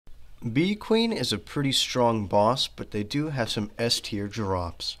Bee Queen is a pretty strong boss, but they do have some S tier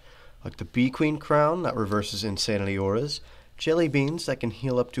drops, like the Bee Queen crown that reverses insanity auras, jelly beans that can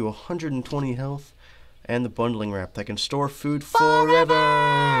heal up to 120 health, and the bundling wrap that can store food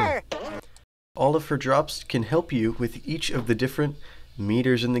forever! All of her drops can help you with each of the different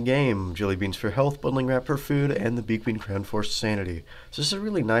meters in the game. Jelly beans for health, bundling wrap for food, and the Bee Queen crown for sanity. So this is a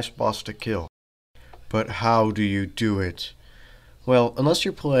really nice boss to kill. But how do you do it? Well, unless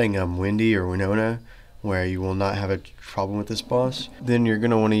you're playing Windy or Winona, where you will not have a problem with this boss, then you're going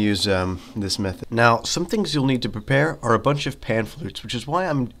to want to use this method. Now, some things you'll need to prepare are a bunch of pan flutes, which is why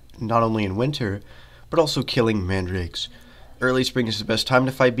I'm not only in winter, but also killing mandrakes. Early spring is the best time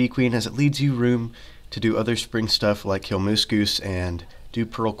to fight Bee Queen, as it leaves you room to do other spring stuff like kill Moose Goose and do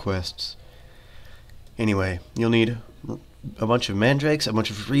pearl quests. Anyway, you'll need a bunch of mandrakes, a bunch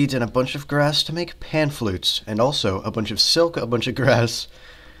of reeds, and a bunch of grass to make pan flutes, and also a bunch of silk, a bunch of grass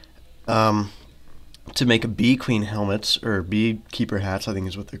to make Bee Queen helmets, or beekeeper hats I think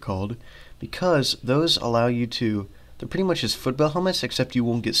is what they're called, because those allow you to, they're pretty much just football helmets, except you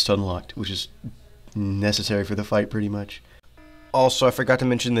won't get stun locked, which is necessary for the fight pretty much. Also, I forgot to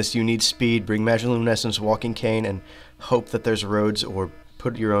mention this, you need speed. Bring Magiluminescence, Walking Cane, and hope that there's roads, or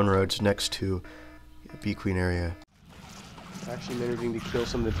put your own roads next to the Bee Queen area. Actually managing to kill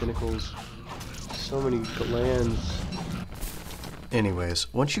some of the tentacles. So many glands.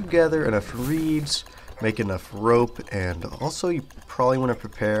 Anyways, once you gather enough reeds, make enough rope, and also you probably want to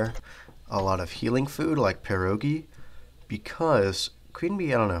prepare a lot of healing food like pierogi, because Queen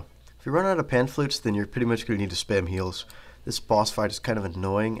Bee, I don't know. If you run out of pan flutes, then you're pretty much going to need to spam heals. This boss fight is kind of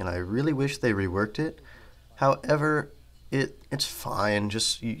annoying, and I really wish they reworked it. However, it's fine.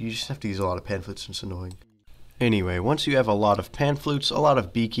 You just have to use a lot of pan flutes, and it's annoying. Anyway, once you have a lot of pan flutes, a lot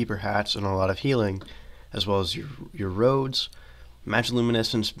of beekeeper hats, and a lot of healing, as well as your roads,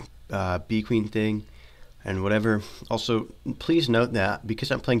 Magiluminescence, Bee Queen thing, and whatever. Also, please note that because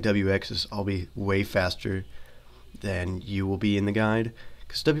I'm playing WXs, I'll be way faster than you will be in the guide,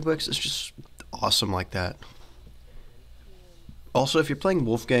 because WX is just awesome like that. Also, if you're playing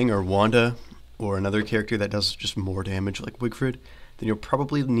Wolfgang or Wanda, or another character that does just more damage like Wigfrid, then you'll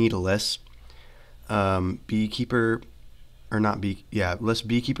probably need less beekeeper, or not bee, yeah, less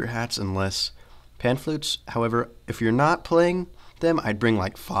beekeeper hats and less pan flutes. However, if you're not playing them, I'd bring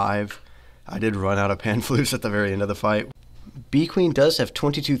like 5. I did run out of pan flutes at the very end of the fight. Bee Queen does have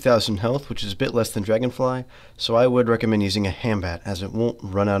 22,000 health, which is a bit less than Dragonfly, so I would recommend using a Hambat, as it won't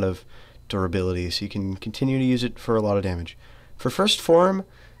run out of durability, so you can continue to use it for a lot of damage. For first form,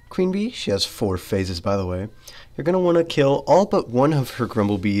 Queen Bee, she has 4 phases by the way, you're going to want to kill all but one of her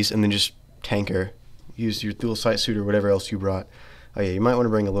Grumblebees and then just tank her. Use your dual sight suit or whatever else you brought. Oh yeah, you might want to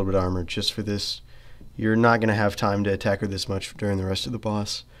bring a little bit of armor just for this. You're not going to have time to attack her this much during the rest of the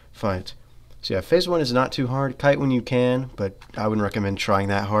boss fight. So yeah, phase 1 is not too hard. Kite when you can, but I wouldn't recommend trying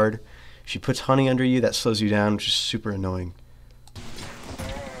that hard. She puts honey under you, that slows you down, which is super annoying.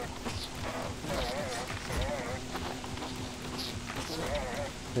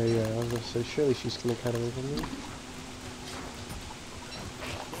 Yeah, I was going to say, surely she's going to cut away from me.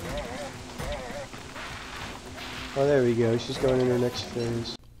 Oh, there we go. She's going in her next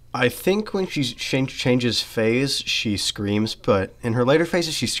phase. I think when she changes phase, she screams, but in her later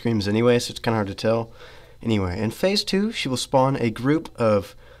phases, she screams anyway, so it's kind of hard to tell. Anyway, in phase 2, she will spawn a group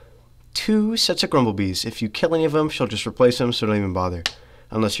of 2 sets of Grumblebees. If you kill any of them, she'll just replace them, so don't even bother.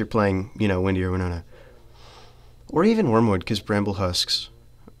 Unless you're playing, you know, Windy or Winona. Or even Wormwood, because Bramble Husks.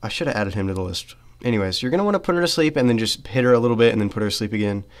 I should have added him to the list. Anyways, you're going to want to put her to sleep and then just hit her a little bit and then put her to sleep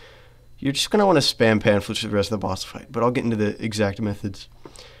again. You're just going to want to spam pan flutes for the rest of the boss fight, but I'll get into the exact methods.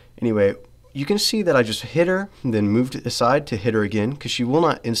 Anyway, you can see that I just hit her, and then moved aside to hit her again, because she will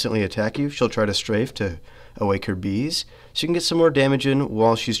not instantly attack you. She'll try to strafe to awake her bees, so you can get some more damage in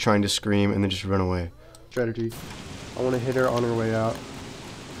while she's trying to scream and then just run away. Strategy. I want to hit her on her way out.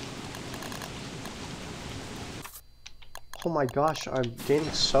 Oh my gosh, I'm getting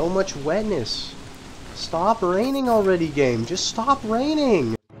so much wetness. Stop raining already, game. Just stop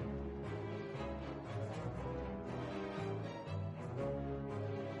raining.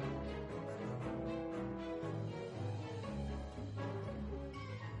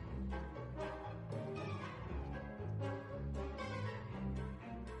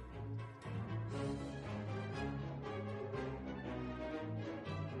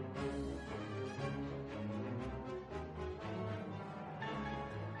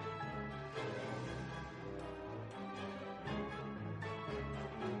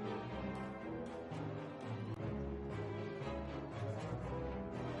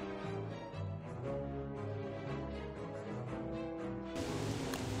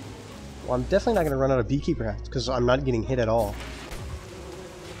 Well, I'm definitely not going to run out of beekeeper hats, because I'm not getting hit at all.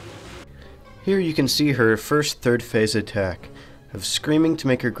 Here you can see her first third phase attack of screaming to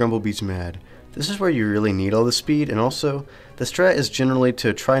make her Grumblebees mad. This is where you really need all the speed, and also the strat is generally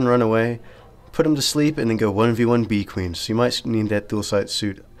to try and run away, put him to sleep, and then go 1v1 Bee Queen. So you might need that dual sight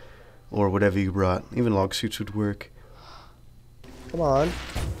suit or whatever you brought. Even log suits would work. Come on.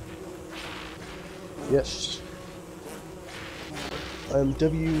 Yes. I'm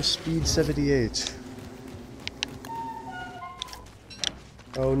W speed 78.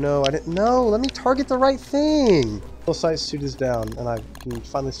 Oh no, I didn't. No, let me target the right thing! Full size suit is down, and I can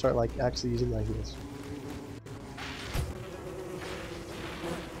finally start like actually using my heals.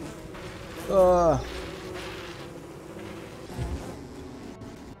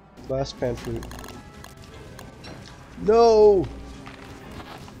 Last pan fruit. No!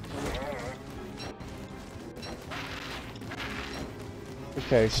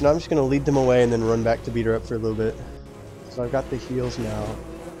 Okay, so now I'm just gonna lead them away and then run back to beat her up for a little bit. So I've got the heals now.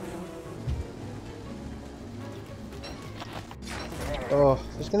 Oh,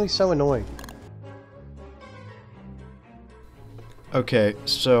 it's gonna be so annoying. Okay,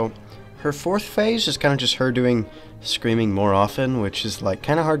 so her fourth phase is kind of just her doing screaming more often, which is like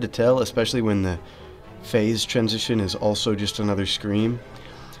kind of hard to tell, especially when the phase transition is also just another scream.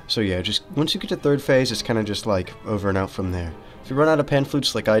 So yeah, just once you get to third phase, it's kind of just like over and out from there. If you run out of pan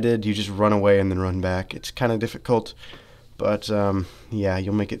flutes like I did, you just run away and then run back. It's kind of difficult, but yeah,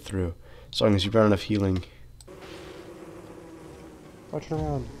 you'll make it through as long as you've got enough healing. Watch her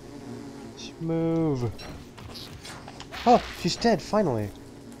around. Move. Oh, she's dead, finally.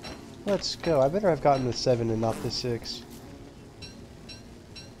 Let's go. I better have gotten the 7 and not the 6.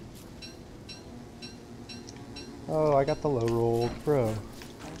 Oh, I got the low roll, bro.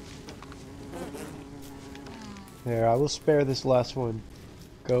 There, I will spare this last one.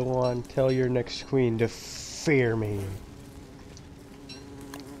 Go on, tell your next queen to fear me.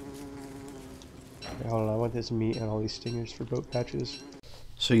 Okay, hold on, I want this meat and all these stingers for boat patches.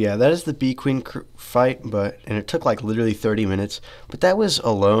 So yeah, that is the Bee Queen fight, and it took like literally 30 minutes. But that was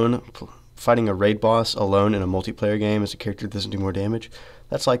alone, fighting a raid boss alone in a multiplayer game as a character that doesn't do more damage.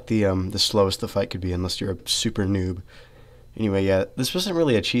 That's like the slowest the fight could be, unless you're a super noob. Anyway, yeah, this wasn't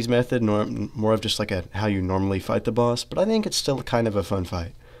really a cheese method, nor more of just like how you normally fight the boss, but I think it's still kind of a fun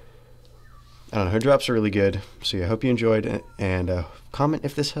fight. I don't know, her drops are really good, so yeah, I hope you enjoyed, and comment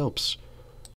if this helps.